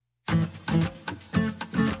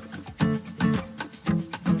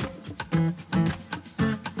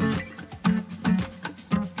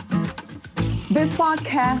This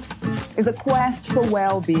podcast is a quest for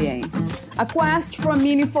well-being, a quest for a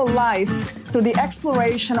meaningful life through the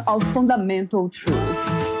exploration of fundamental truth.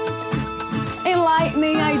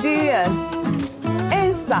 Enlightening ideas,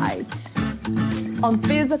 insights on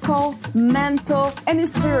physical, mental, and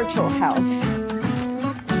spiritual health.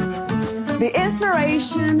 The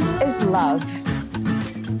inspiration is love.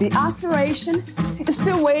 The aspiration is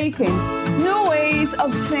to awaken new ways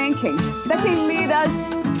of thinking that can lead us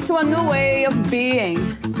to a new way of being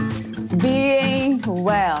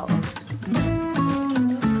well.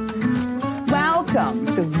 Welcome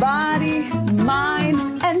to Body, Mind,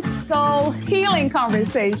 and Soul Healing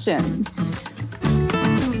Conversations.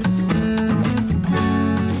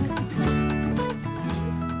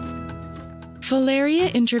 Valeria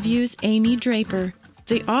interviews Amy Draper,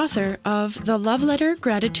 the author of the Love Letter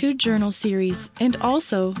Gratitude Journal series and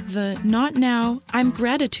also the Not Now, I'm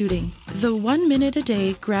Gratituding, the 1 minute a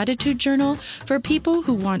day gratitude journal for people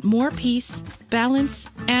who want more peace, balance,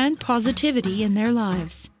 and positivity in their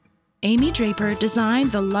lives. Amy Draper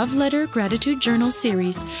designed the Love Letter Gratitude Journal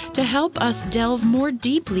series to help us delve more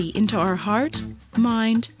deeply into our heart,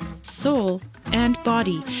 mind, soul, and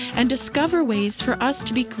body and discover ways for us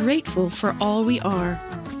to be grateful for all we are.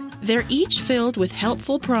 They're each filled with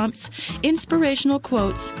helpful prompts, inspirational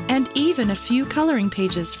quotes, and even a few coloring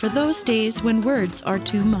pages for those days when words are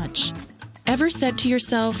too much. Ever said to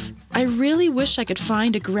yourself, I really wish I could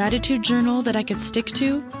find a gratitude journal that I could stick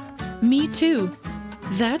to? Me too.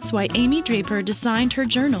 That's why Amy Draper designed her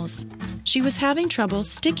journals. She was having trouble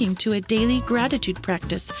sticking to a daily gratitude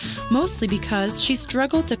practice, mostly because she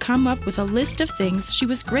struggled to come up with a list of things she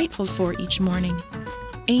was grateful for each morning.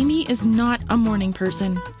 Amy is not a morning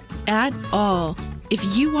person. At all. If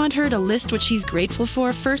you want her to list what she's grateful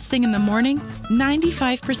for first thing in the morning,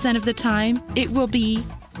 95% of the time it will be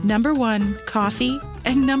number 1, coffee,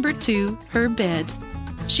 and number 2, her bed.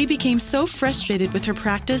 She became so frustrated with her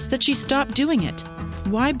practice that she stopped doing it.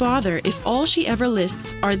 Why bother if all she ever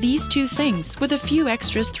lists are these 2 things with a few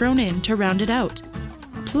extras thrown in to round it out?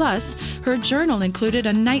 Plus, her journal included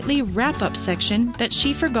a nightly wrap-up section that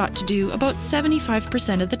she forgot to do about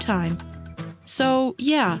 75% of the time. So,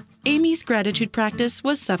 yeah, Amy's gratitude practice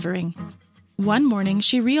was suffering. One morning,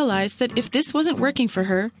 she realized that if this wasn't working for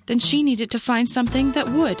her, then she needed to find something that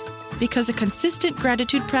would, because a consistent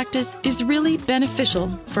gratitude practice is really beneficial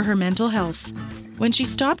for her mental health. When she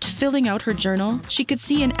stopped filling out her journal, she could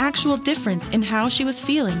see an actual difference in how she was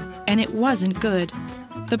feeling, and it wasn't good.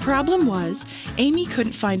 The problem was, Amy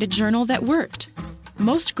couldn't find a journal that worked.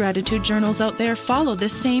 Most gratitude journals out there follow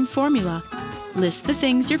this same formula. List the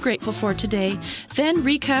things you're grateful for today, then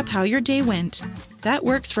recap how your day went. That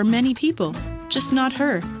works for many people, just not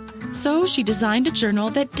her. So she designed a journal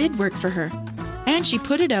that did work for her. And she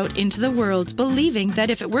put it out into the world, believing that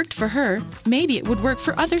if it worked for her, maybe it would work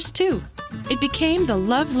for others too. It became the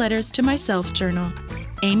Love Letters to Myself journal.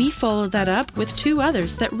 Amy followed that up with 2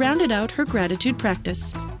 others that rounded out her gratitude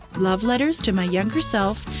practice. Love Letters to My Younger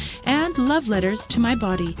Self and Love Letters to My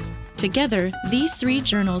Body. Together, these 3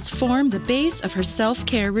 journals form the base of her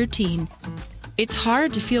self-care routine. It's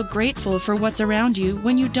hard to feel grateful for what's around you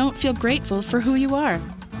when you don't feel grateful for who you are.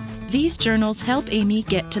 These journals help Amy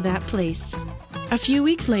get to that place. A few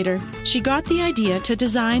weeks later, she got the idea to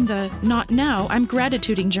design the Not Now, I'm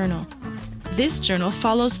Gratituding journal. This journal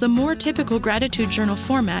follows the more typical gratitude journal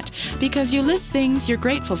format because you list things you're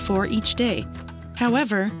grateful for each day.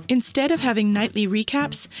 However, instead of having nightly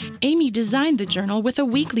recaps, Amy designed the journal with a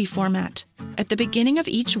weekly format. At the beginning of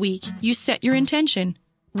each week, you set your intention,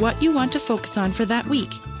 what you want to focus on for that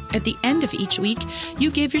week. At the end of each week,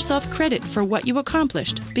 you give yourself credit for what you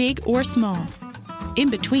accomplished, big or small.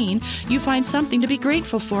 In between, you find something to be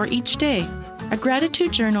grateful for each day. A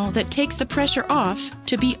gratitude journal that takes the pressure off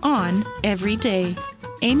to be on every day.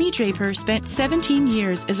 Amy Draper spent 17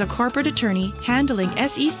 years as a corporate attorney handling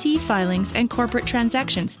SEC filings and corporate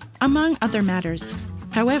transactions, among other matters.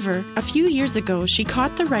 However, a few years ago, she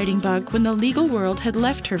caught the writing bug when the legal world had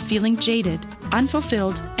left her feeling jaded,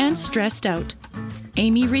 unfulfilled, and stressed out.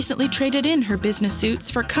 Amy recently traded in her business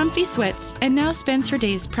suits for comfy sweats and now spends her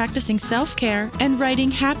days practicing self-care and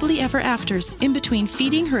writing happily ever afters in between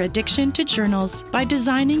feeding her addiction to journals by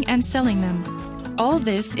designing and selling them. All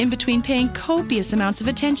this in between paying copious amounts of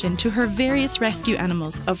attention to her various rescue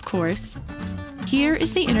animals, of course. Here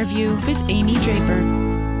is the interview with Amy Draper.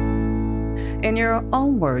 In your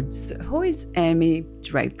own words, who is Amy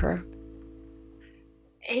Draper?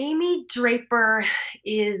 Amy Draper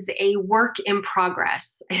is a work in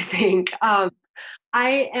progress, I think.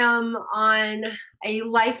 I am on a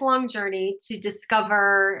lifelong journey to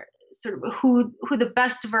discover sort of who the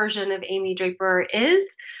best version of Amy Draper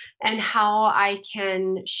is, and how I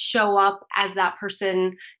can show up as that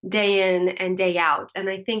person day in and day out. And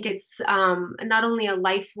I think it's not only a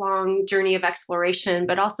lifelong journey of exploration,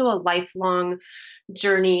 but also a lifelong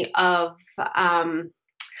journey of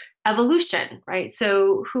evolution, right?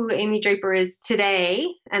 So who Amy Draper is today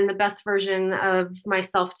and the best version of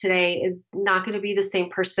myself today is not going to be the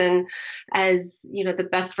same person as, the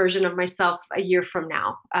best version of myself a year from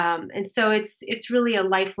now. And so it's really a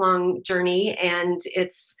lifelong journey, and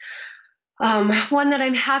it's one that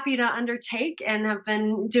I'm happy to undertake and have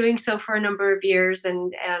been doing so for a number of years,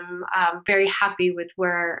 and am very happy with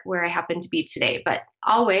where I happen to be today. But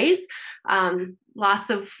always lots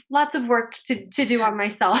of work to do on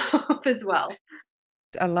myself as well.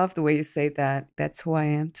 I love the way you say that. That's who I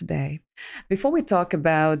am today. Before we talk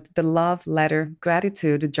about the Love Letter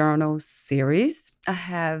Gratitude Journal series, I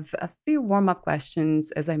have a few warm-up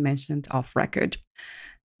questions, as I mentioned off record.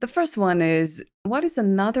 The first one is, what is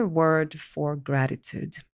another word for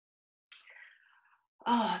gratitude?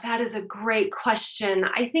 Oh, that is a great question.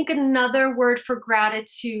 I think another word for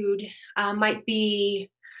gratitude might be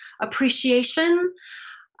appreciation.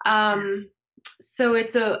 So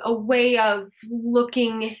it's a way of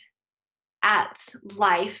looking at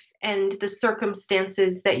life and the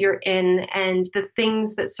circumstances that you're in and the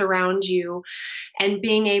things that surround you, and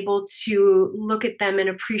being able to look at them and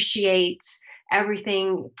appreciate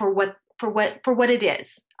everything for what it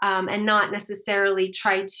is, and not necessarily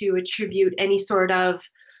try to attribute any sort of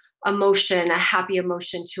emotion, a happy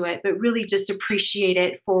emotion to it, but really just appreciate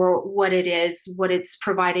it for what it is, what it's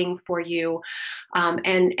providing for you,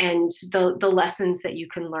 and the lessons that you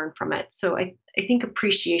can learn from it. So I think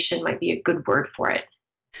appreciation might be a good word for it.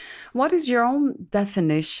 What is your own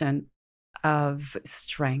definition of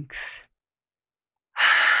strength?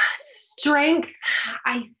 Strength,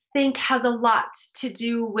 I think, has a lot to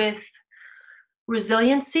do with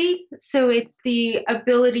resiliency. So it's the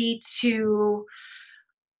ability to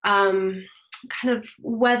kind of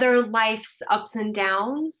weather life's ups and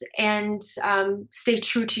downs, and stay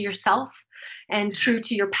true to yourself and true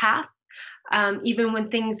to your path. Even when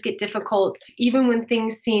things get difficult, even when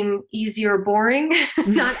things seem easy or boring,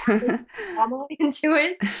 not adding drama into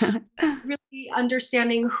it, really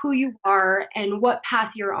understanding who you are and what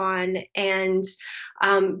path you're on, and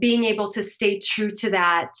being able to stay true to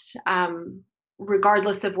that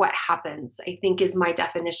regardless of what happens, I think is my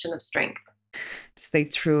definition of strength. Stay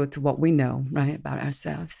true to what we know, right, about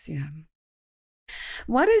ourselves. Yeah.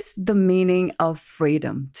 What is the meaning of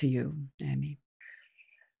freedom to you, Amy?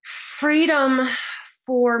 Freedom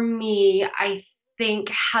for me, I think,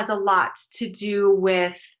 has a lot to do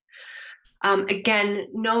with, again,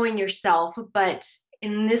 knowing yourself. But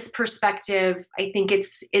in this perspective, I think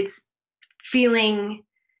it's feeling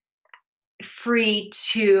free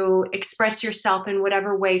to express yourself in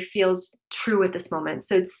whatever way feels true at this moment.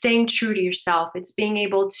 So it's staying true to yourself. It's being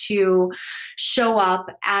able to show up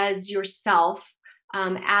as yourself,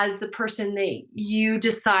 as the person that you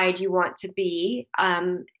decide you want to be,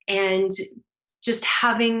 and just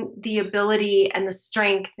having the ability and the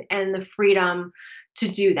strength and the freedom to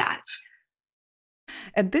do that.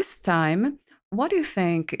 At this time, what do you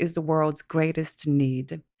think is the world's greatest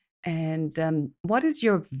need? And what is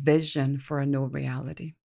your vision for a new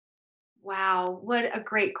reality? Wow, what a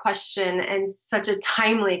great question, and such a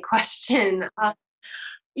timely question.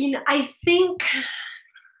 I think,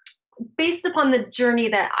 based upon the journey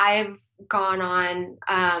that I've gone on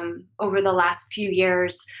over the last few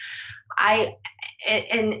years,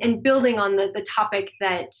 and building on the topic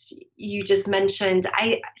that you just mentioned,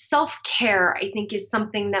 self-care, I think, is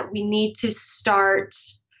something that we need to start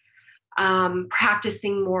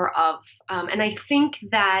practicing more of. And I think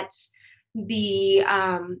that the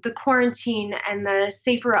quarantine and the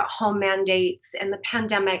safer at home mandates and the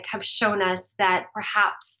pandemic have shown us that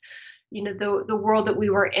perhaps, the world that we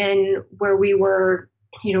were in, where we were,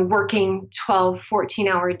 working 12,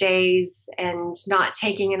 14-hour days and not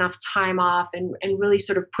taking enough time off, and really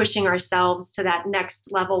sort of pushing ourselves to that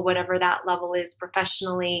next level, whatever that level is,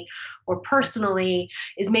 professionally or personally,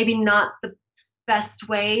 is maybe not the best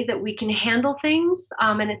way that we can handle things.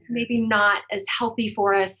 And it's maybe not as healthy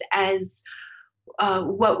for us as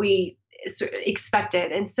what we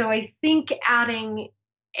expected. And so I think adding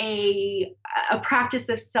a practice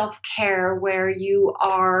of self-care, where you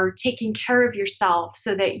are taking care of yourself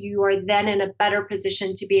so that you are then in a better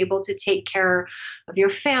position to be able to take care of your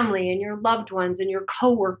family and your loved ones and your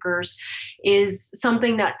coworkers, is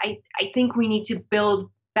something that I think we need to build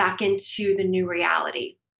back into the new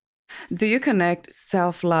reality. Do you connect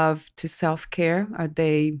self-love to self-care? Are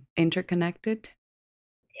they interconnected?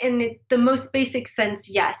 the most basic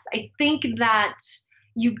sense, yes. I think that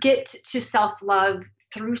you get to self-love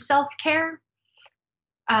through self-care.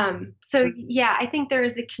 So yeah, I think there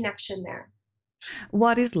is a connection there.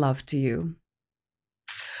 What is love to you?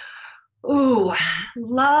 Ooh,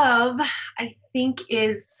 love, I think,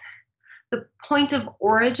 is the point of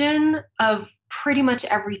origin of pretty much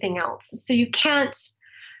everything else. So you can't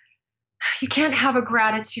have a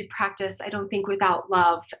gratitude practice, I don't think, without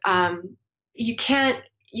love. You can't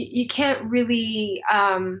you can't really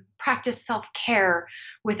practice self-care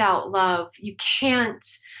without love. You can't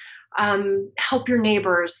help your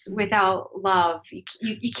neighbors without love.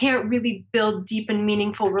 You can't really build deep and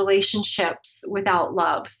meaningful relationships without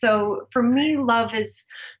love. So for me, love is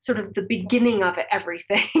sort of the beginning of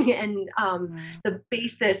everything and Wow. the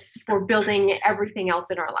basis for building everything else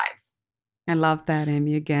in our lives. I love that,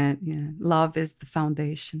 Amy. Again, yeah, love is the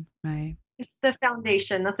foundation, right? It's the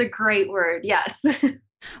foundation. That's a great word. Yes.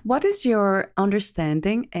 What is your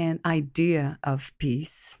understanding and idea of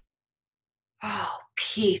peace? Oh,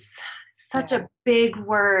 peace. Such Yeah. a big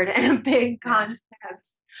word and a big Yeah.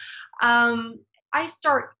 concept. Um, I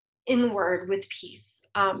start inward with peace.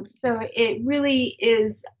 So it really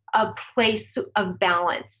is a place of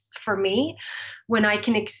balance for me. When I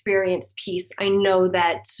can experience peace, I know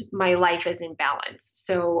that my life is in balance.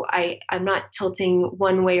 So I'm not tilting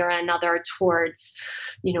one way or another towards,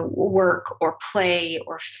 work or play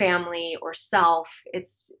or family or self.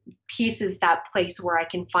 It's peace is that place where I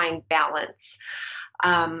can find balance.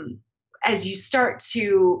 Um, as you start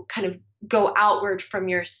to kind of go outward from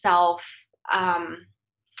yourself,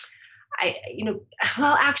 I, you know,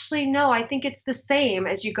 well, actually, no, I think it's the same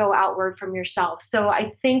as you go outward from yourself. So I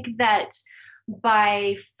think that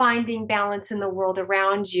by finding balance in the world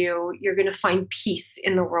around you, you're going to find peace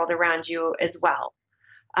in the world around you as well.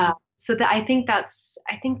 So that I think that's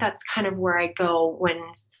kind of where I go when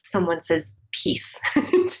someone says peace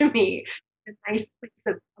to me, a nice place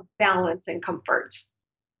of balance and comfort.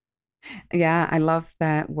 Yeah, I love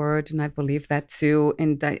that word and I believe that too.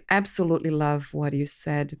 And I absolutely love what you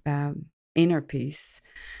said about inner peace,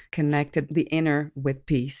 connected the inner with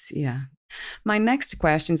peace. Yeah. My next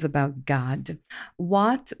question is about God.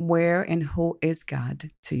 What, where, and who is God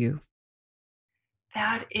to you?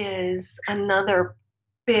 That is another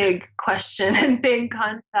big question and big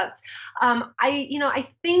concept. I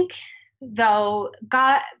think though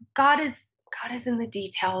God is in the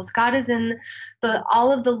details. God is in the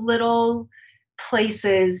all of the little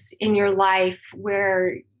places in your life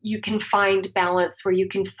where you can find balance, where you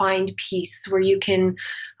can find peace, where you can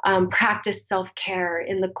practice self care,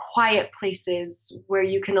 in the quiet places where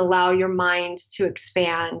you can allow your mind to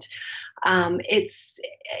expand. It,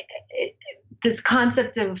 this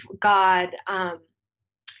concept of God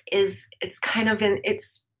is it's kind of in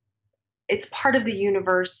it's part of the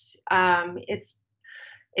universe.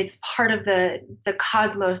 It's part of the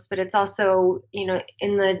cosmos, but it's also in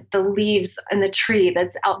the leaves in the tree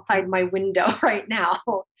that's outside my window right now.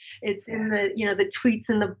 It's in the tweets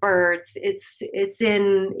and the birds. It's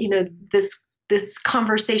in this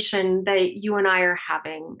conversation that you and I are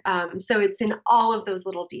having. So it's in all of those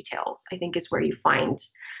little details, I think, is where you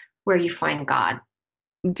find God.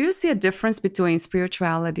 Do you see a difference between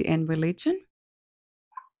spirituality and religion?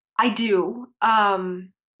 I do.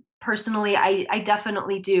 Personally, I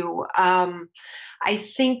definitely do. I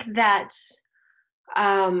think that,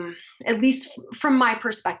 at least from my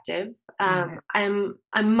perspective, Right. I'm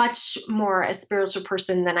much more a spiritual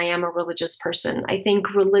person than I am a religious person. I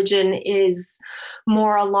think religion is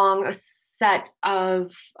more along a set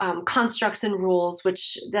of constructs and rules,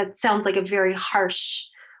 which that sounds like a very harsh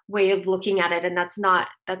way of looking at it, and that's not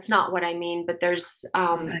what I mean. But there's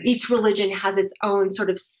Right. each religion has its own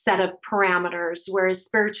sort of set of parameters, whereas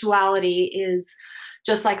spirituality is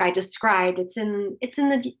just like I described. It's in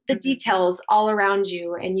the details all around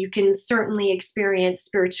you, and you can certainly experience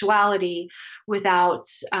spirituality without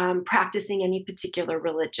practicing any particular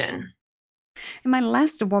religion. And my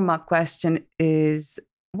last warm up question is,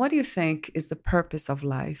 what do you think is the purpose of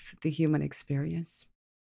life, the human experience?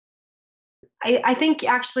 I think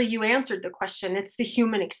actually you answered the question. It's the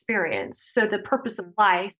human experience. So the purpose of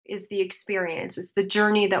life is the experience. It's the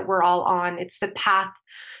journey that we're all on. It's the path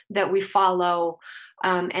that we follow,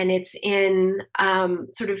 and it's in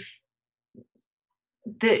sort of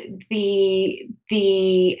the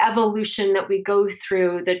evolution that we go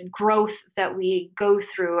through, the growth that we go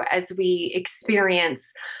through as we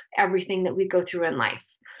experience everything that we go through in life.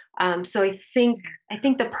 So I think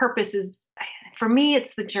the purpose is, for me,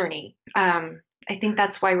 it's the journey. I think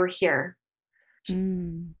that's why we're here.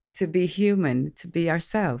 To be human, to be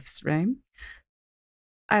ourselves, right?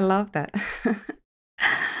 I love that.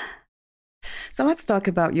 So let's talk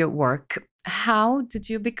about your work. How did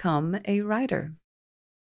you become a writer?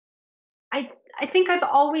 I think I've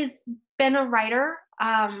always been a writer.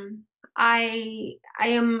 I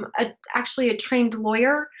am actually a trained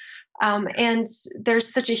lawyer, and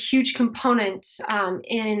there's such a huge component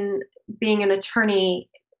in being an attorney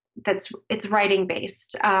it's writing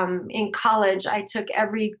based. In college, I took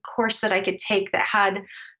every course that I could take that had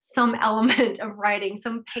some element of writing,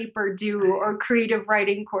 some paper due or creative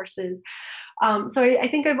writing courses. So I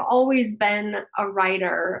think I've always been a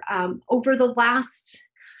writer. Over the last,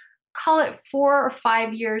 call it 4 or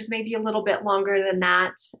 5 years, maybe a little bit longer than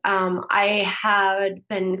that, I had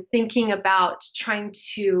been thinking about trying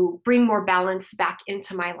to bring more balance back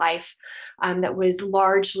into my life that was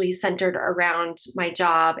largely centered around my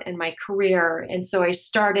job and my career. And so I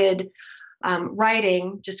started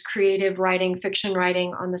writing, just creative writing, fiction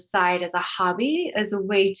writing on the side as a hobby, as a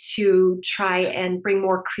way to try and bring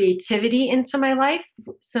more creativity into my life.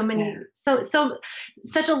 Such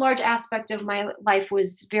a large aspect of my life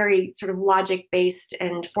was very sort of logic based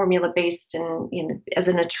and formula based, and as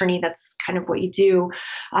an attorney, that's kind of what you do.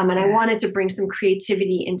 And I wanted to bring some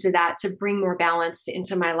creativity into that, to bring more balance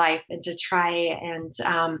into my life, and to try and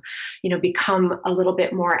become a little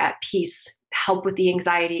bit more at peace, help with the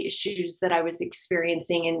anxiety issues that I was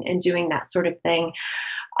experiencing, and doing that sort of thing.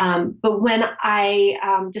 But when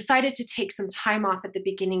I decided to take some time off at the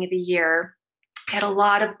beginning of the year, I had a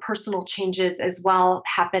lot of personal changes as well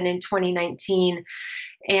happen in 2019.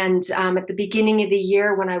 And at the beginning of the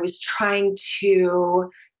year, when I was trying to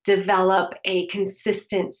develop a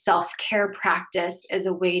consistent self-care practice as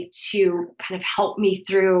a way to kind of help me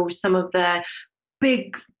through some of the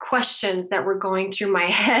big questions that were going through my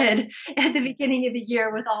head at the beginning of the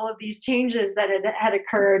year with all of these changes that had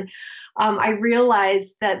occurred, I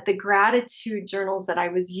realized that the gratitude journals that I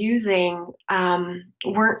was using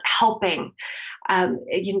weren't helping.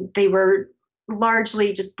 They were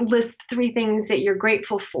largely just list 3 things that you're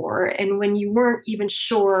grateful for, and when you weren't even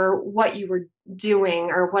sure what you were doing,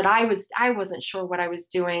 or what I wasn't sure what I was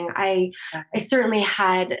doing. I certainly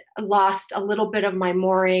had lost a little bit of my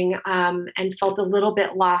mooring, and felt a little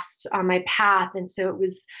bit lost on my path, and so it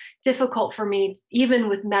was difficult for me, even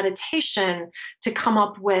with meditation, to come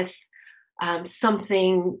up with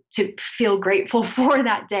something to feel grateful for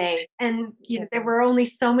that day. And there were only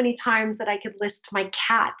so many times that I could list my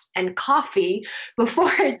cat and coffee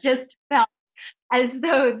before it just felt as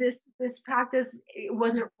though this practice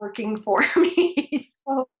wasn't working for me.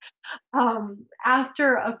 So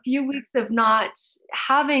after a few weeks of not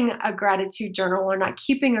having a gratitude journal, or not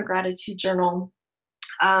keeping a gratitude journal,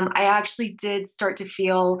 I actually did start to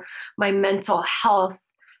feel my mental health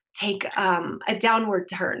take a downward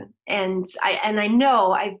turn. And I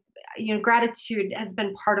know gratitude has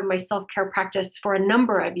been part of my self-care practice for a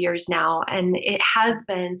number of years now, and it has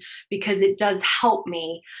been because it does help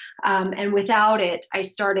me. And without it, I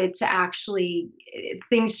started to actually,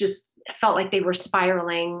 things just felt like they were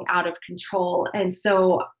spiraling out of control. And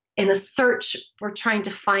so, in a search for trying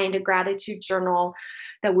to find a gratitude journal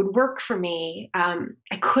that would work for me,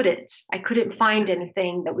 I couldn't find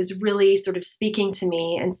anything that was really sort of speaking to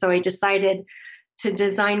me. And so I decided to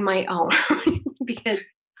design my own because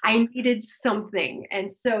I needed something.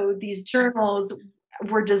 And so these journals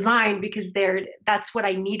were designed because that's what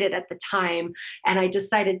I needed at the time. And I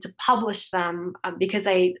decided to publish them because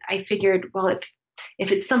I figured, well,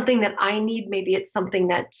 if it's something that I need, maybe it's something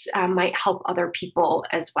that might help other people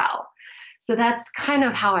as well. So that's kind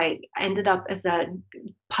of how I ended up as a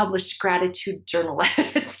published gratitude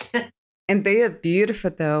journalist. And they are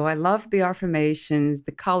beautiful, though. I love the affirmations,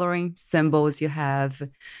 the coloring symbols you have,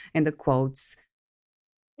 and the quotes.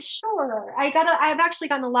 Sure, I've actually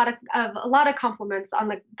gotten a lot of compliments on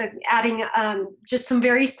the adding just some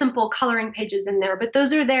very simple coloring pages in there. But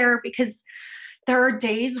those are there because there are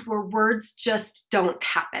days where words just don't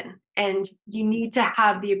happen, and you need to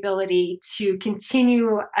have the ability to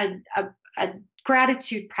continue a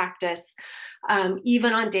gratitude practice,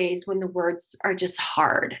 even on days when the words are just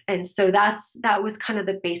hard. And so that was kind of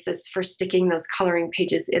the basis for sticking those coloring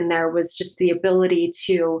pages in there, was just the ability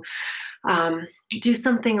to do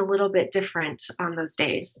something a little bit different on those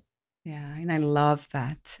days. Yeah, and I love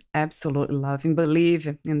that. Absolutely love and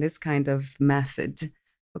believe in this kind of method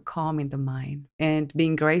for calming the mind and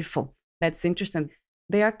being grateful. That's interesting.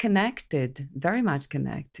 They are connected, very much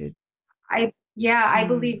connected. I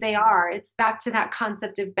believe they are. It's back to that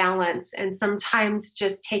concept of balance. And sometimes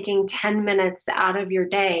just taking 10 minutes out of your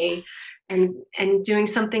day and doing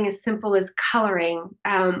something as simple as coloring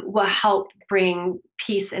will help bring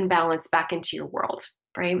peace and balance back into your world,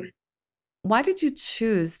 right? Why did you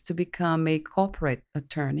choose to become a corporate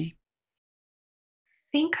attorney?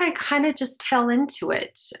 Think I kind of just fell into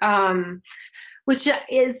it, which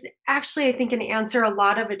is actually, I think, an answer a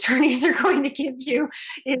lot of attorneys are going to give you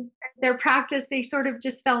is their practice. They sort of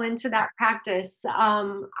just fell into that practice.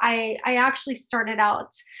 I actually started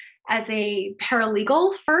out as a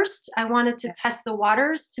paralegal first. I wanted to test the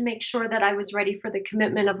waters to make sure that I was ready for the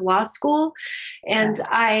commitment of law school. And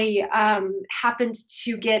I happened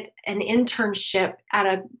to get an internship at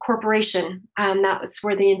a corporation. That was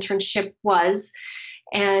where the internship was.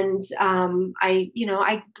 And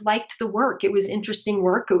I liked the work. It was interesting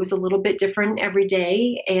work. It was a little bit different every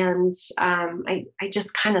day, and I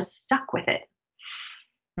just kind of stuck with it.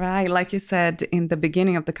 Right. Like you said in the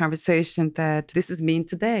beginning of the conversation, that this is me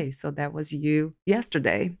today. So that was you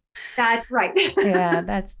yesterday. That's right. Yeah,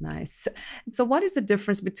 that's nice. So, what is the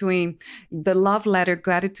difference between the Love Letter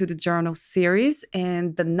Gratitude Journal series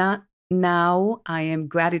and the Not Now I Am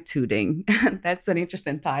Gratituding? That's an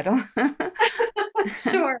interesting title.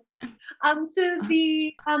 Sure. So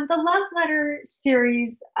the Love Letter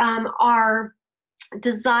series are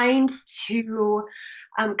designed to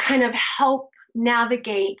kind of help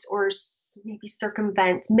navigate or maybe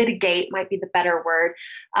circumvent, mitigate might be the better word,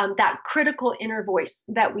 that critical inner voice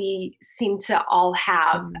that we seem to all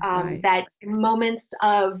have, Right. that in moments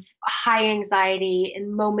of high anxiety,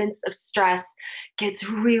 in moments of stress, gets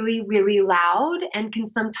really, really loud and can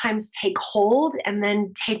sometimes take hold and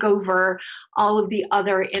then take over all of the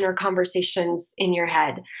other inner conversations in your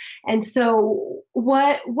head. And so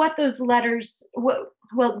what those letters,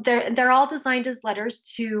 well, they're all designed as letters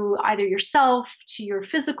to either yourself, to your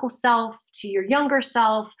physical self, to your younger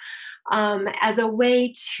self, as a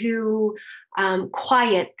way to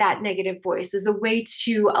quiet that negative voice, as a way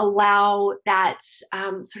to allow that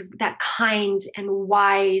sort of that kind and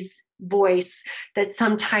wise voice that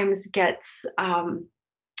sometimes gets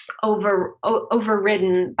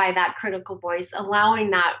overridden by that critical voice,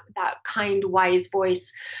 allowing that kind, wise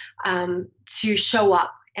voice to show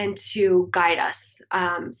up and to guide us.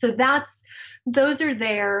 So those are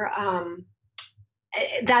there.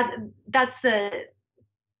 That's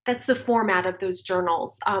the format of those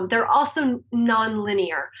journals. They're also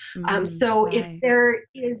non-linear. So Right.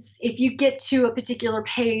 if you get to a particular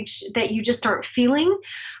page that you just aren't feeling,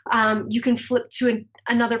 you can flip to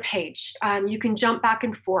another page. You can jump back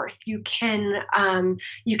and forth. You can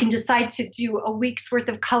decide to do a week's worth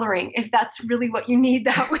of coloring if that's really what you need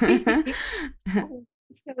that week.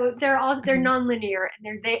 So they're nonlinear,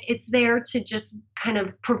 and it's there to just kind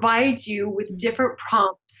of provide you with different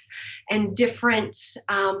prompts and different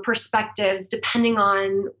perspectives depending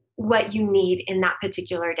on what you need in that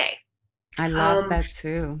particular day. I love that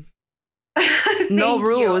too. No Thank you.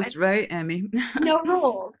 rules, right, Emmy? No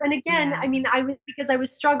rules. And again, Yeah. I mean, because I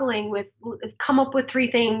was struggling with come up with 3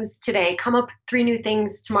 things today, come up with 3 new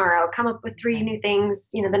things tomorrow, come up with 3 new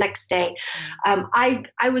things, the next day.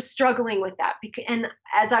 I was struggling with that and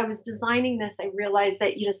as I was designing this, I realized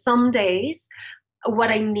that, some days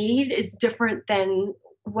what I need is different than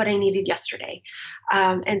what I needed yesterday.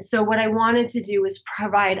 And so what I wanted to do was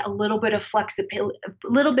provide a little bit of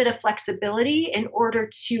flexibility in order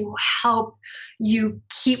to help you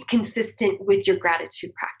keep consistent with your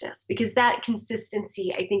gratitude practice, because that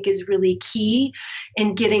consistency, I think, is really key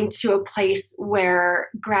in getting to a place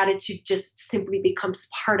where gratitude just simply becomes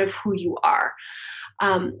part of who you are.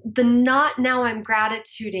 The Not Now I'm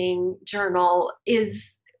Gratituding journal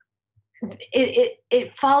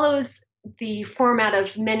it follows the format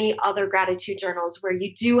of many other gratitude journals, where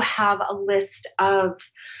you do have a list of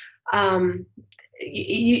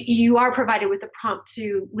you are provided with a prompt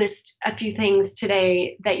to list a few things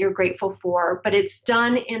today that you're grateful for, but it's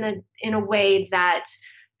done in a way that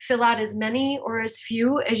fill out as many or as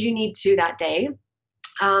few as you need to that day.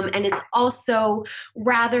 And it's also,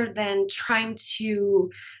 rather than trying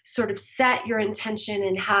to sort of set your intention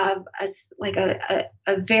and have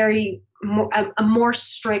a more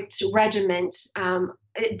strict regiment,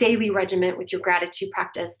 daily regiment with your gratitude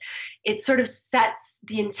practice, it sort of sets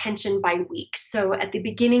the intention by week. So at the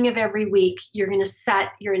beginning of every week, you're going to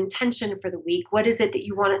set your intention for the week. What is it that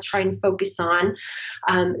you want to try and focus on?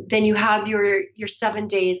 Then you have your 7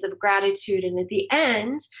 days of gratitude, and at the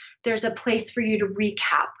end, there's a place for you to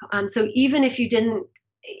recap. So even if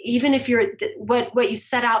you're what you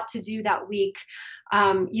set out to do that week,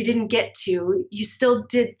 you didn't get to, you still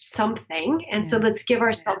did something. And so let's give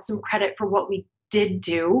ourselves some credit for what we did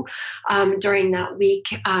do during that week,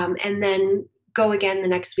 and then go again the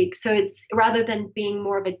next week. So it's, rather than being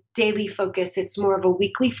more of a daily focus, it's more of a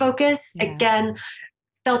weekly focus. Again,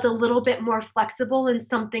 felt a little bit more flexible, and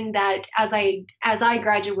something that as I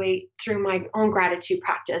graduate through my own gratitude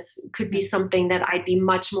practice could be something that I'd be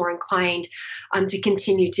much more inclined to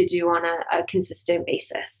continue to do on a consistent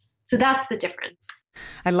basis. So that's the difference.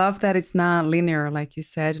 I love that it's not linear, like you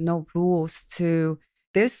said, no rules to.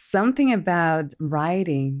 There's something about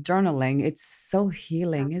writing, journaling. It's so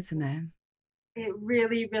healing, isn't it? It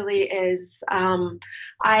really, really is.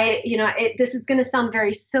 This is going to sound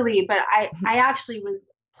very silly, but I actually was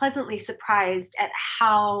pleasantly surprised at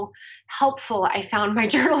how helpful I found my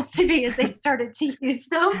journals to be as I started to use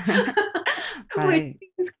them, which Right.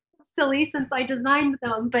 is silly since I designed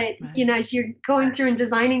them. But, Right. as you're going through and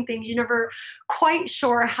designing things, you're never quite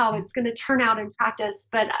sure how it's going to turn out in practice.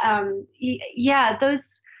 But yeah,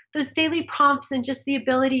 those daily prompts and just the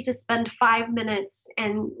ability to spend 5 minutes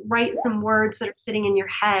and write some words that are sitting in your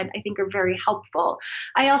head, I think are very helpful.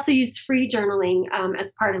 I also use free journaling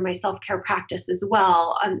as part of my self-care practice as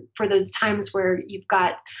well, for those times where you've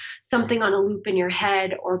got something on a loop in your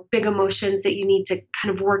head or big emotions that you need to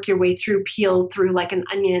kind of work your way through, peel through like an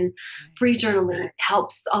onion. Free journaling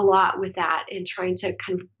helps a lot with that in trying to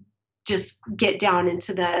kind of just get down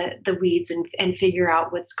into the weeds and figure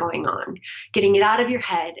out what's going on. Getting it out of your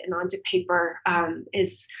head and onto paper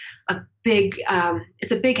is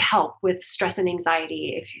it's a big help with stress and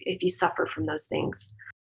anxiety if you suffer from those things.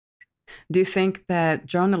 Do you think that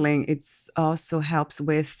journaling it's also helps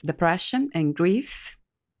with depression and grief?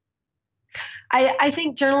 I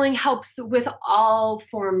think journaling helps with all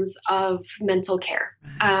forms of mental care.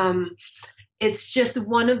 It's just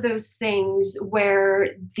one of those things where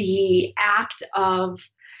the act of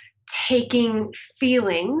taking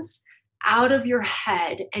feelings out of your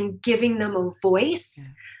head and giving them a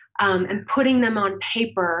voice, and putting them on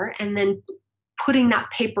paper, and then putting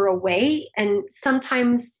that paper away. And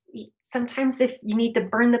sometimes if you need to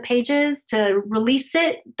burn the pages to release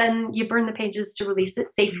it, then you burn the pages to release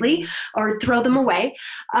it safely or throw them away.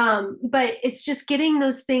 But it's just getting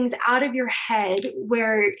those things out of your head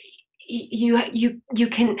where you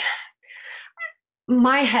can,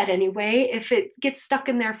 my head anyway, if it gets stuck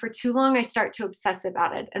in there for too long, I start to obsess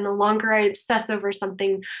about it. And the longer I obsess over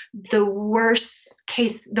something, the worse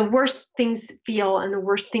things feel and the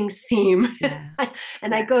worse things seem. Yeah.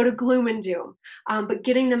 And I go to gloom and doom. But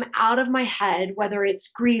getting them out of my head, whether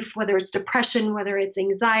it's grief, whether it's depression, whether it's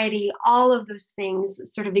anxiety, all of those things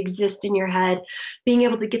sort of exist in your head. Being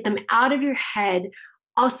able to get them out of your head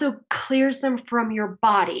also clears them from your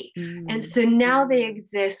body. And so now they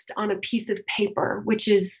exist on a piece of paper, which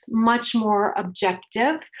is much more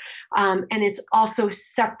objective, and it's also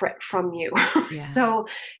separate from you. Yeah. So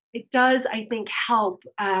it does, I think, help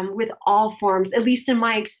with all forms. At least in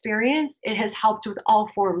my experience, it has helped with all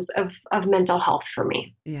forms of mental health for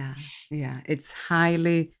me. Yeah. Yeah. It's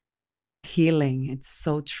highly healing. It's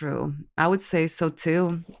so true. I would say so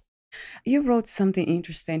too. You wrote something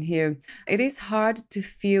interesting here. It is hard to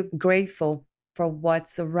feel grateful for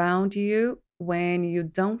what's around you when you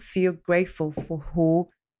don't feel grateful for who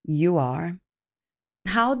you are.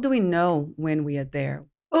 How do we know when we are there?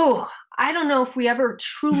 Oh, I don't know if we ever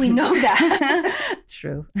truly know that.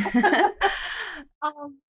 True.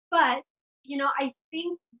 But, I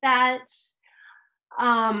think that,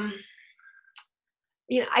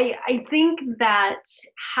 I think that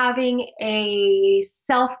having a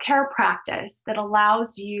self-care practice that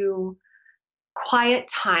allows you quiet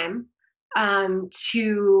time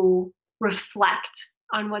to reflect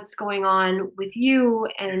on what's going on with you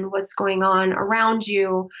and what's going on around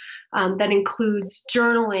you, that includes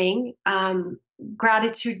journaling,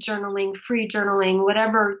 gratitude journaling, free journaling,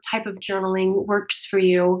 whatever type of journaling works for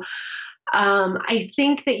you. I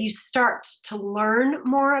think that you start to learn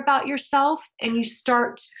more about yourself, and you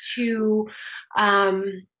start to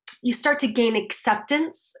gain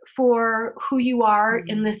acceptance for who you are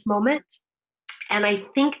in this moment. And I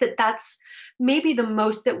think that that's maybe the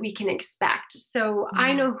most that we can expect. So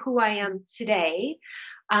I know who I am today,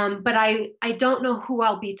 but I don't know who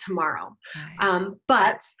I'll be tomorrow. Right.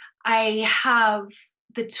 But I have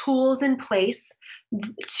the tools in place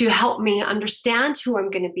to help me understand who I'm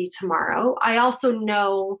going to be tomorrow. I also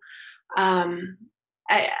know,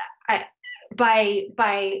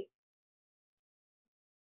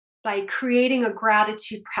 by creating a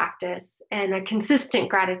gratitude practice and a consistent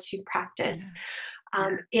gratitude practice,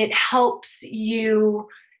 it helps you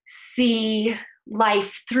see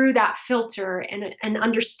life through that filter and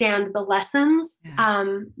understand the lessons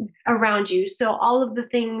around you. So all of the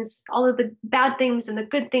things, all of the bad things and the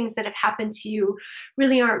good things that have happened to you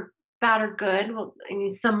really aren't bad or good. Well, I mean,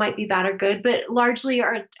 some might be bad or good, but largely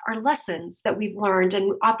are lessons that we've learned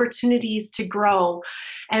and opportunities to grow.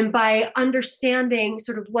 And by understanding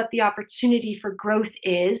sort of what the opportunity for growth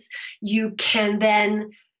is, you can then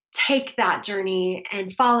take that journey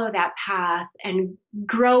and follow that path and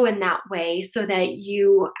grow in that way so that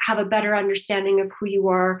you have a better understanding of who you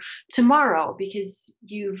are tomorrow because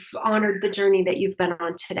you've honored the journey that you've been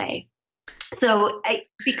on today. So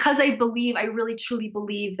because I believe, I really truly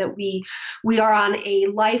believe that we are on a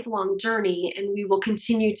lifelong journey and we will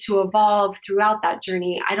continue to evolve throughout that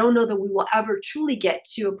journey. I don't know that we will ever truly get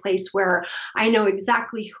to a place where I know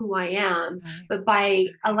exactly who I am, Right. but by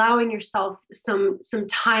allowing yourself some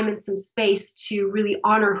time and some space to really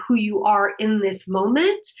honor who you are in this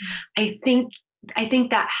moment, I think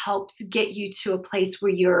that helps get you to a place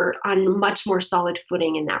where you're on much more solid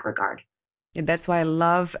footing in that regard. And that's why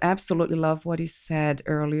I absolutely love what you said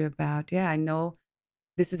earlier about, I know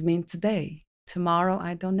this is me today. Tomorrow,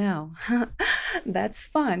 I don't know. That's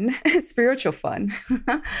fun, spiritual fun.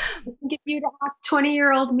 I think if you'd asked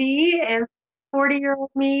 20-year-old me if 40-year-old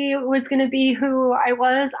me was going to be who I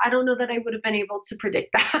was, I don't know that I would have been able to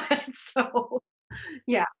predict that. So,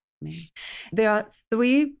 yeah. There are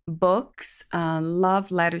 3 books,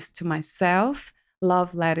 Love Letters to Myself,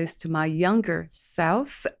 Love Letters to My Younger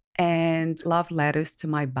Self, and Love Letters to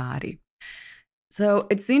My Body. So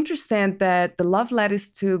it's interesting that the Love Letters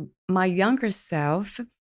to My Younger Self,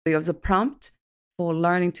 there was a prompt for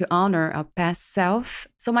learning to honor our past self.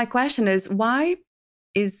 So my question is, why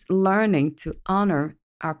is learning to honor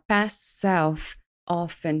our past self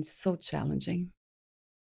often so challenging?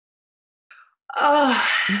 Oh,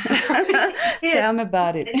 Tell me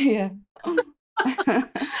about it. Yeah.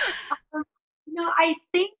 I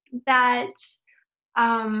think that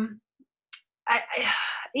I,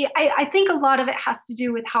 I think a lot of it has to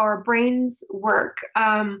do with how our brains work.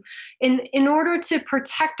 In order to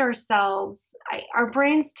protect ourselves, our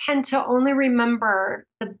brains tend to only remember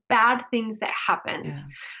the bad things that happened.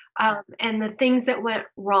 Yeah. And the things that went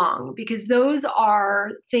wrong, because those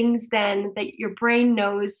are things then that your brain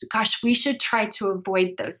knows, gosh, we should try to avoid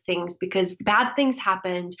those things because bad things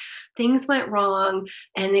happened, things went wrong,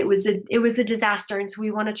 and it was a disaster, and so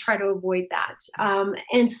we want to try to avoid that.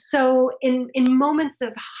 And so in moments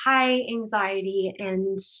of high anxiety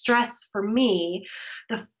and stress for me,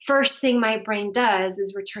 the first thing my brain does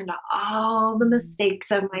is return to all the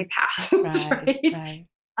mistakes of my past,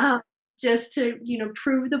 right? Just to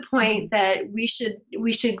prove the point that we should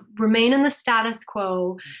remain in the status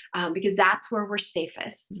quo because that's where we're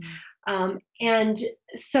safest. And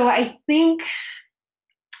so I think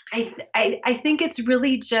it's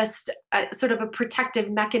really just a sort of a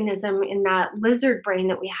protective mechanism in that lizard brain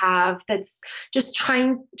that we have that's just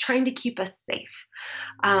trying to keep us safe.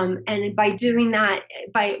 And by doing that,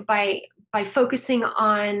 by focusing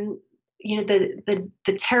on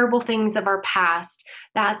the terrible things of our past,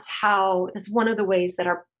 that's one of the ways that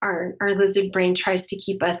our lizard brain tries to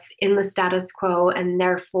keep us in the status quo and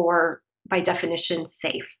therefore by definition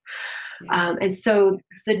safe. And so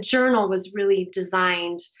the journal was really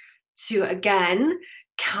designed to again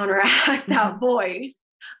counteract that voice,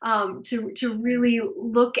 to really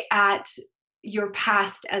look at your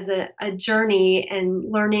past as a journey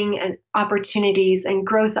and learning and opportunities and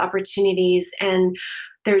growth opportunities. And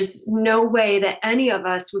there's no way that any of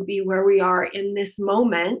us would be where we are in this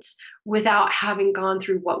moment without having gone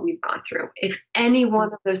through what we've gone through. If any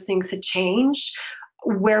one of those things had changed,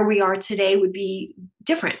 where we are today would be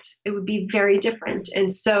different. It would be very different.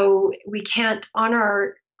 And so we can't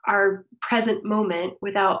honor our present moment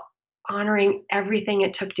without honoring everything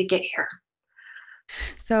it took to get here.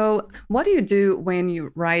 So what do you do when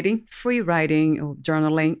you're writing, free writing or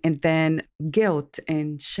journaling, and then guilt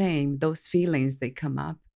and shame, those feelings, they come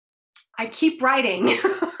up? I keep writing.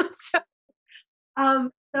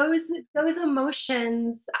 Those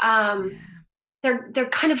emotions, they're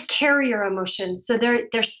kind of carrier emotions. So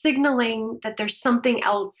they're signaling that there's something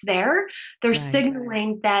else there. They're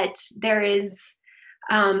signaling that there is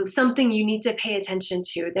something you need to pay attention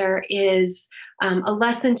to. There is a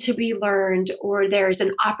lesson to be learned, or there's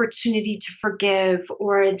an opportunity to forgive,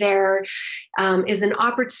 or there is an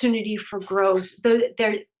opportunity for growth.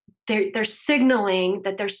 They're signaling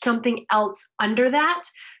that there's something else under that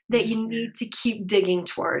you need to keep digging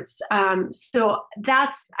towards. So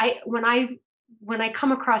that's when I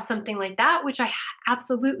come across something like that, which I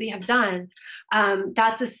absolutely have done,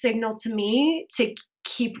 that's a signal to me to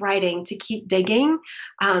keep writing, to keep digging,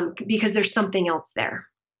 because there's something else there.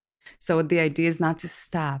 So the idea is not to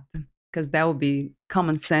stop, because that would be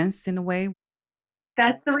common sense in a way.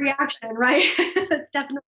 That's the reaction, right? That's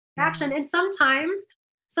definitely the reaction. And sometimes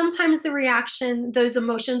sometimes the reaction, those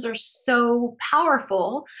emotions are so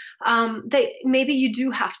powerful that maybe you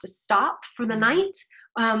do have to stop for the night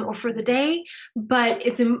or for the day, but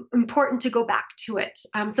it's important to go back to it.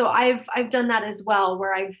 So I've done that as well,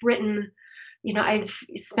 where I've written, I've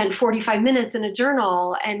spent 45 minutes in a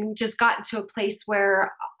journal and just gotten to a place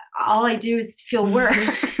where all I do is feel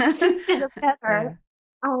worse instead of better. Yeah.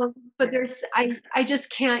 But I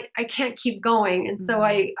just can't keep going. And so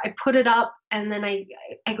I put it up, and then I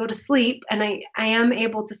go to sleep, and I am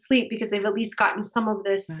able to sleep because I've at least gotten some of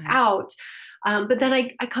this out. But then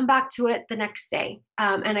I come back to it the next day,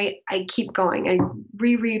 and I keep going. I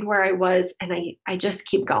reread where I was, and I just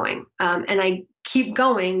keep going. And I keep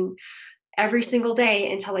going every single day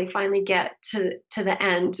until I finally get to the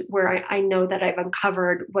end where I know that I've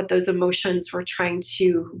uncovered what those emotions were trying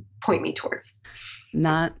to point me towards.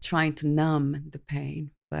 Not trying to numb the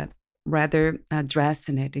pain, but rather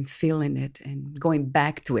addressing it and feeling it and going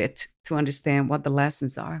back to it to understand what the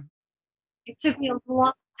lessons are. It took me a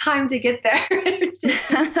long time to get there. And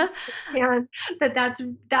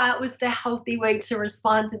that was the healthy way to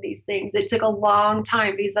respond to these things. It took a long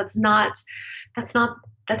time because that's not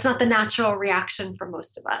the natural reaction for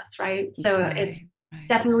most of us, right? So it's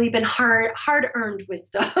definitely been hard earned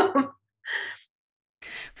wisdom.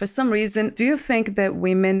 For some reason, do you think that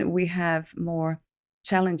women, we have more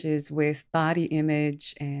challenges with body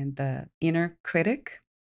image and the inner critic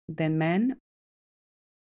than men?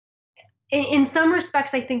 In some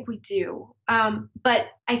respects, I think we do. But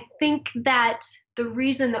I think that the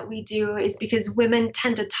reason that we do is because women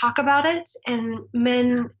tend to talk about it and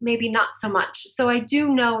men maybe not so much. So I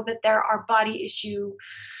do know that there are body issues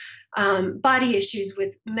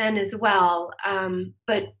with men as well.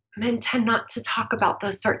 But men tend not to talk about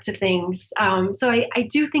those sorts of things. So I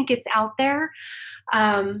do think it's out there.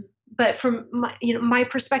 But from my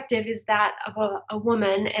perspective is that of a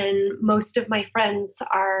woman, and most of my friends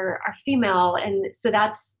are female, and so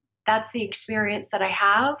that's the experience that I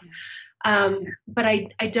have. But I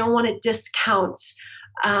don't want to discount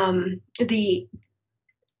the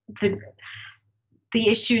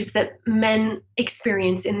issues that men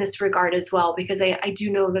experience in this regard as well, because I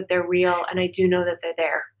do know that they're real, and I do know that they're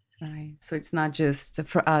there. Right. So it's not just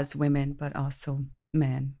for us women, but also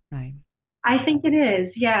men, right? I think it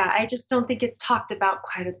is. Yeah. I just don't think it's talked about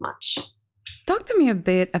quite as much. Talk to me a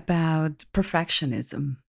bit about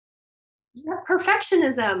perfectionism. Yeah,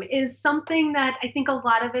 perfectionism is something that I think a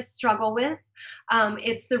lot of us struggle with.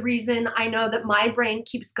 It's the reason I know that my brain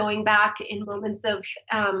keeps going back in moments of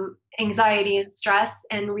anxiety and stress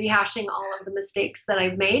and rehashing all of the mistakes that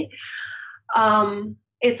I've made.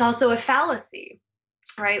 It's also a fallacy,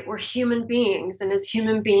 right? We're human beings, and as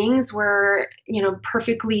human beings, we're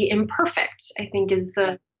perfectly imperfect, I think is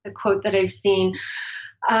the quote that I've seen.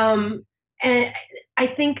 And I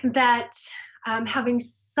think that having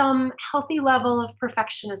some healthy level of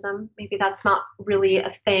perfectionism, maybe that's not really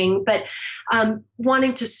a thing, but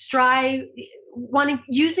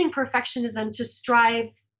using perfectionism to strive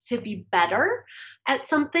to be better at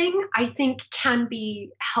something, I think can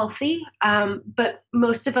be healthy. But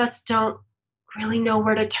most of us don't really know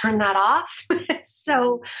where to turn that off.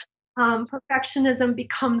 So perfectionism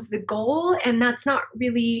becomes the goal, and it's not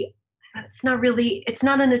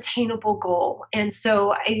an attainable goal. And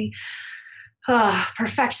so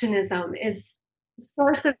perfectionism is the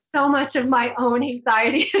source of so much of my own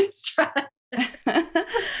anxiety and stress.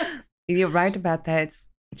 You're right about that. It's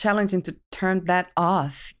challenging to turn that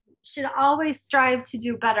off. Should always strive to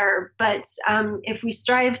do better, but if we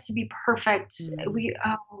strive to be perfect,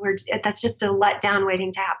 that's just a letdown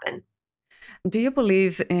waiting to happen. Do you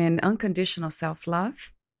believe in unconditional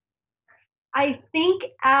self-love? I think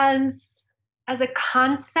as a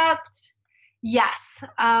concept, yes.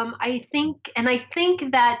 I think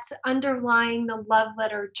that underlying the love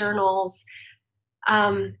letter journals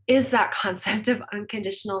is that concept of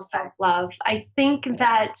unconditional self-love. I think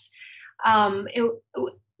that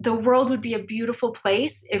the world would be a beautiful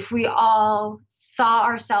place if we all saw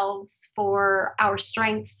ourselves for our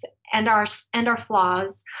strengths and our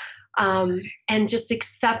flaws, and just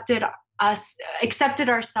accepted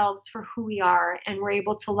ourselves for who we are, and we're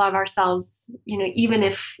able to love ourselves, even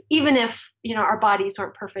if our bodies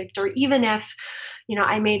weren't perfect, or even if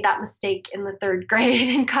I made that mistake in the third grade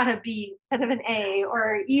and got a B instead of an A,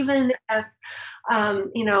 or even if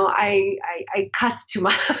I cuss too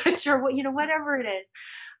much, or whatever it is.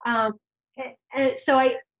 But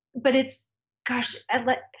it's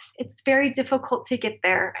very difficult to get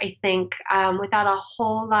there, I think, without a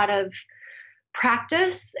whole lot of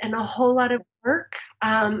practice and a whole lot of work,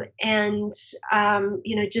 and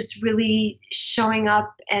just really showing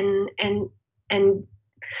up and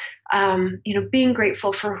being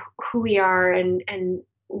grateful for who we are and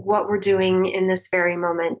what we're doing in this very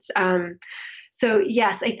moment. So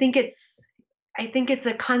yes, I think it's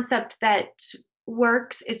a concept that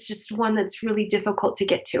works. It's just one that's really difficult to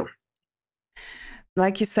get to.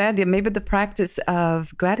 Like you said, yeah, maybe the practice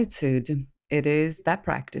of gratitude, it is that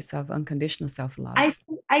practice of unconditional I self-love.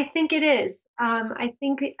 I think it is. I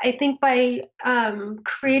think by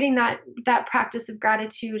creating that practice of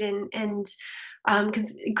gratitude and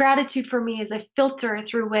because gratitude for me is a filter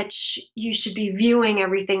through which you should be viewing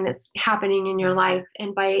everything that's happening in your Yeah, life,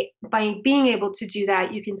 and by being able to do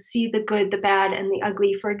that, you can see the good, the bad, and the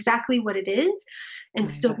ugly for exactly what it is, and right.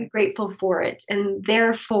 still be grateful for it. And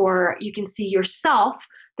therefore, you can see yourself,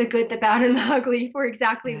 the good, the bad, and the ugly, for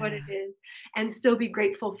exactly what it Yeah. is, and still be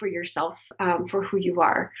grateful for yourself, for who you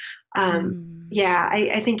are. Mm. Yeah,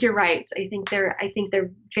 I think you're right. I think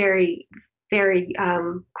they're very, very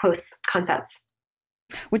close concepts.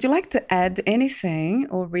 Would you like to add anything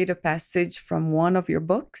or read a passage from one of your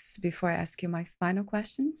books before I ask you my final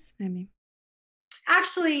questions, Amy?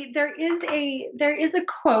 Actually, there is a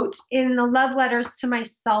quote in the Love Letters to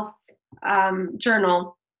Myself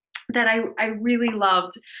journal that I really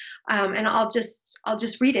loved, and I'll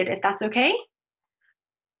just read it if that's okay.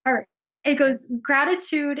 All right. It goes,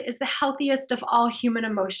 gratitude is the healthiest of all human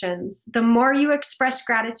emotions. The more you express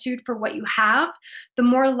gratitude for what you have, the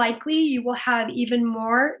more likely you will have even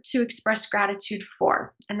more to express gratitude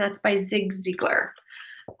for. And that's by Zig Ziglar.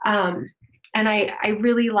 Um, and I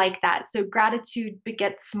really like that. So gratitude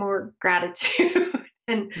begets more gratitude.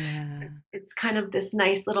 And Yeah. it's kind of this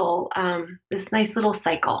nice little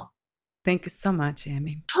cycle. Thank you so much,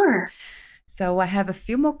 Amy. Sure. So I have a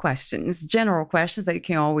few more questions, general questions that you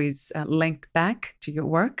can always link back to your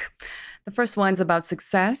work. The first one's about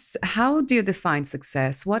success. How do you define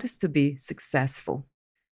success? What is to be successful?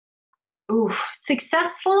 Ooh,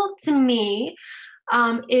 successful to me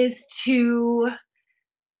is to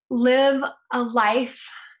live a life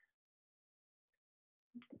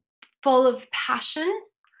full of passion,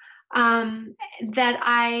 um, that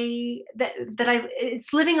I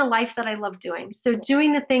it's living a life that I love doing. So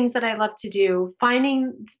doing the things that I love to do,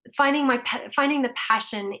 finding the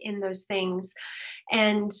passion in those things,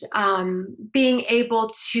 and being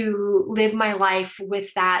able to live my life with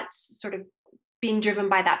that sort of being driven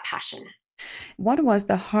by that passion. What was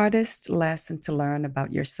the hardest lesson to learn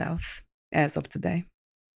about yourself as of today?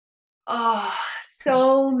 Oh,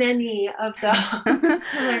 so many of those.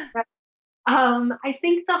 I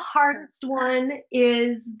think the hardest one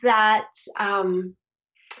um,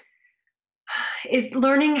 is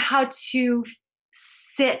learning how to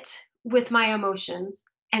sit with my emotions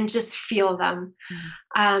and just feel them.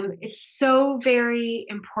 Mm. It's so very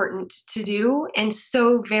important to do and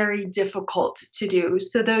so very difficult to do.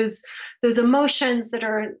 So those emotions that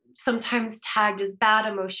are sometimes tagged as bad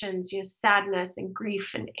emotions, sadness and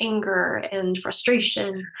grief and anger and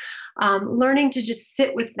frustration, learning to just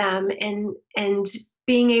sit with them and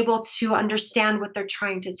being able to understand what they're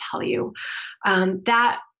trying to tell you.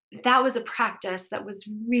 That was a practice that was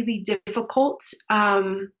really difficult,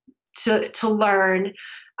 to learn.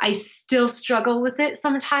 I still struggle with it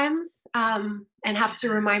sometimes, and have to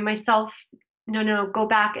remind myself, no, no, go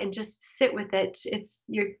back and just sit with it. It's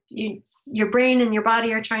your brain and your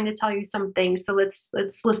body are trying to tell you something, so let's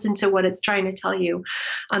listen to what it's trying to tell you.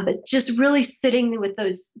 But just really sitting with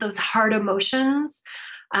those hard emotions,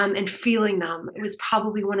 and feeling them. It was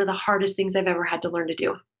probably one of the hardest things I've ever had to learn to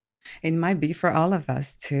do. It might be for all of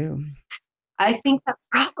us too. I think that's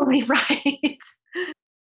probably right.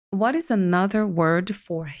 What is another word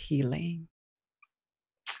for healing?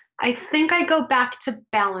 I think I go back to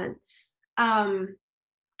balance.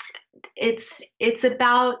 It's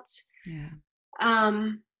about Yeah.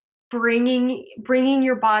 um, bringing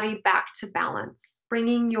your body back to balance,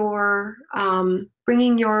 bringing your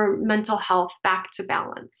mental health back to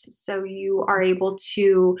balance, so you are able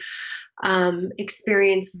to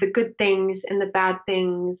experience the good things and the bad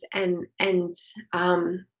things, and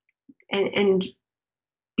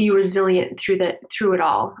be resilient through it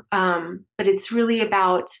all. But it's really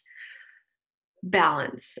about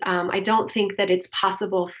balance. I don't think that it's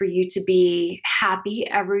possible for you to be happy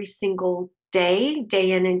every single day,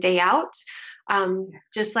 day in and day out.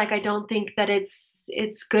 Just like I don't think that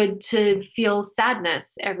it's good to feel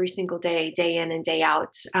sadness every single day, day in and day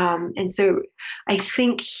out. And so I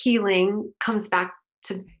think healing comes back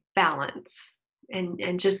to balance,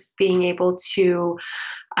 and just being able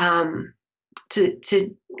um, to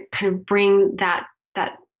kind of bring that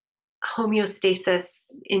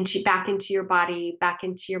homeostasis into your body, back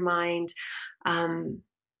into your mind, and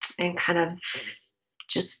kind of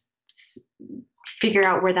just figure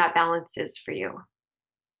out where that balance is for you.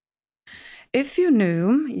 If you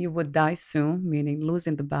knew you would die soon, meaning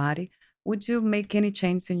losing the body, would you make any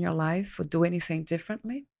changes in your life or do anything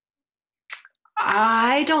differently?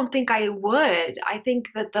 I don't think I would. I think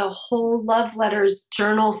that the whole Love Letters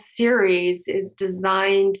journal series is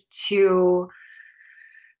designed to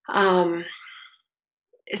um,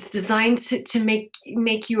 to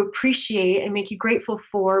make you appreciate and make you grateful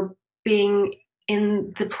for being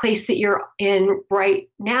in the place that you're in right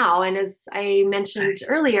now. And as I mentioned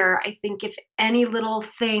earlier, I think if any little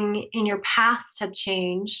thing in your past had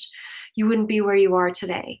changed, you wouldn't be where you are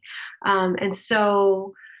today. And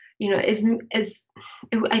so, as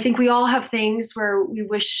I think we all have things where we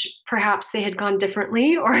wish perhaps they had gone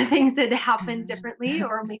differently, or things that happened differently,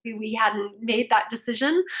 or maybe we hadn't made that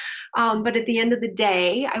decision. But at the end of the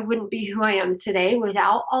day, I wouldn't be who I am today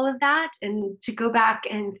without all of that. And to go back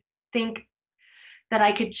and think that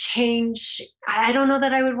I could change, I don't know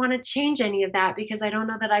that I would want to change any of that, because I don't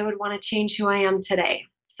know that I would want to change who I am today.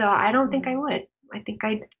 So I don't think I would. I think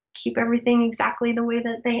I'd keep everything exactly the way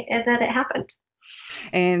that it happened.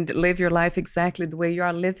 And live your life exactly the way you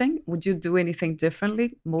are living? Would you do anything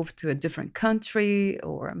differently? Move to a different country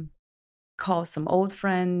or call some old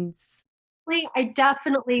friends? I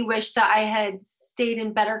definitely wish that I had stayed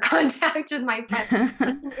in better contact with my friends.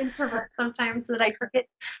 I'm an introvert sometimes, so that I forget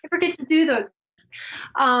to do those.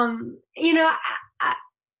 I,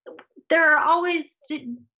 there are always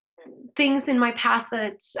things in my past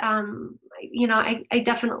that I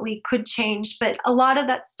definitely could change, but a lot of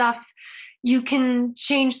that stuff you can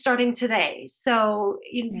change starting today. So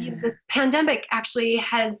this pandemic actually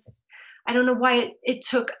has, I don't know why it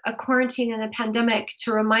took a quarantine and a pandemic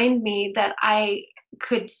to remind me that I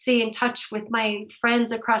could stay in touch with my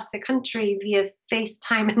friends across the country via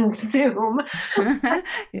FaceTime and Zoom.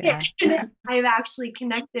 Yeah. I've actually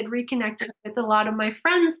reconnected with a lot of my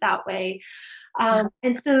friends that way.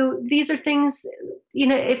 And so these are things,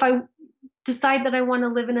 if I decide that I want to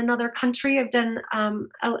live in another country, I've done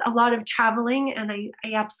a lot of traveling, and I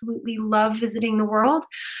absolutely love visiting the world.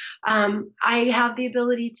 I have the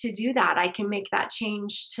ability to do that. I can make that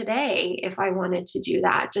change today if I wanted to do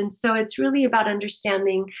that. And so it's really about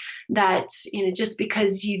understanding that, just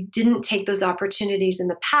because you didn't take those opportunities in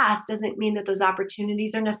the past doesn't mean that those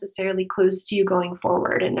opportunities are necessarily closed to you going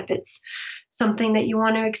forward. And if it's something that you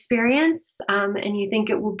want to experience, and you think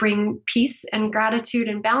it will bring peace and gratitude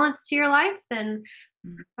and balance to your life, then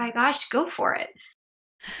by gosh, go for it.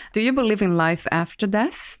 Do you believe in life after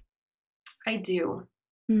death? I do.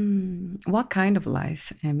 What kind of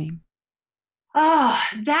life, Amy? Oh,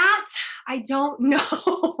 that I don't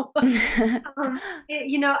know. I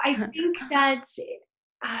think that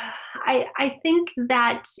I think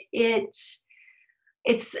that it's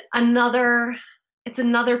another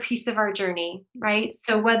piece of our journey, right?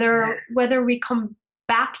 So whether we come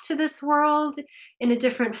back to this world in a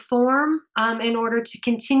different form, in order to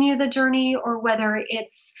continue the journey, or whether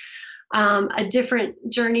it's a different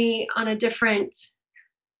journey on a different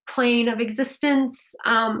plane of existence,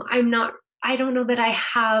 I don't know that I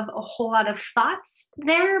have a whole lot of thoughts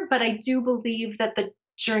there, but I do believe that the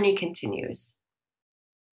journey continues.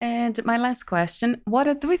 And my last question, what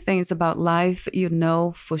are 3 things about life you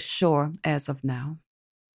know for sure as of now?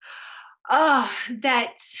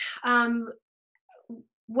 That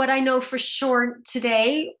what I know for sure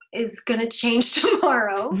today is going to change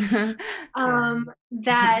tomorrow.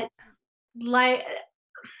 That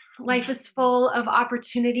life is full of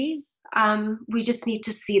opportunities. We just need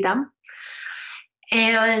to see them.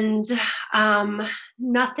 And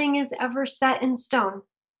nothing is ever set in stone.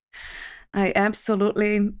 I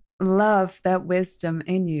absolutely love that wisdom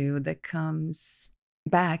in you that comes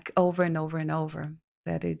back over and over and over,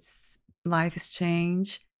 that life is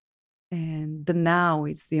change, and the now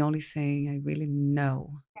is the only thing I really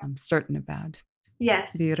know, I'm certain about.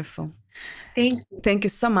 Yes. Beautiful. Thank you. Thank you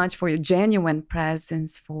so much for your genuine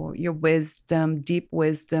presence, for your wisdom, deep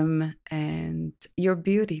wisdom, and your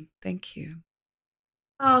beauty. Thank you.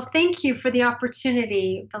 Oh, thank you for the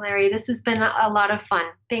opportunity, Valerie. This has been a lot of fun.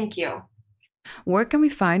 Thank you. Where can we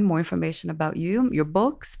find more information about you, your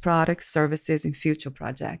books, products, services, and future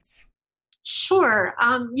projects? Sure.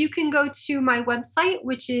 You can go to my website,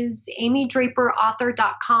 which is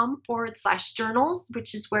amydraperauthor.com/journals,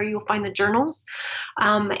 which is where you'll find the journals.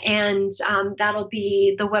 That'll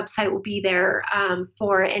be, the website will be there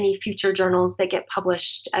for any future journals that get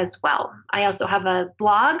published as well. I also have a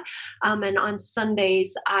blog, and on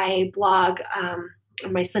Sundays I blog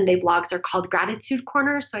my Sunday blogs are called Gratitude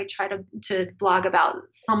Corner. So I try to blog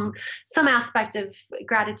about some aspect of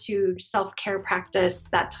gratitude, self-care practice,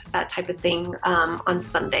 that type of thing on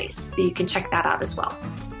Sundays. So you can check that out as well.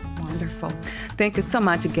 Wonderful. Thank you so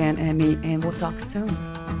much again, Amy, and we'll talk soon.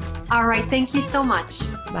 All right. Thank you so much.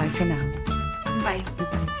 Bye for now. Bye.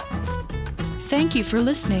 Thank you for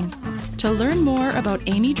listening. To learn more about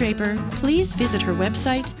Amy Draper, please visit her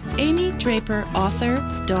website,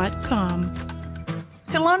 amydraperauthor.com.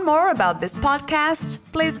 To learn more about this podcast,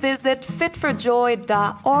 please visit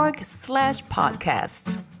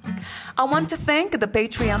fitforjoy.org/podcast. I want to thank the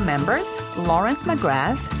Patreon members, Lawrence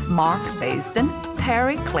McGrath, Mark Basden,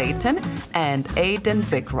 Terry Clayton, and Aidan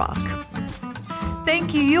Vickrock.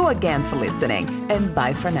 Thank you again for listening, and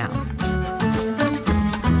bye for now.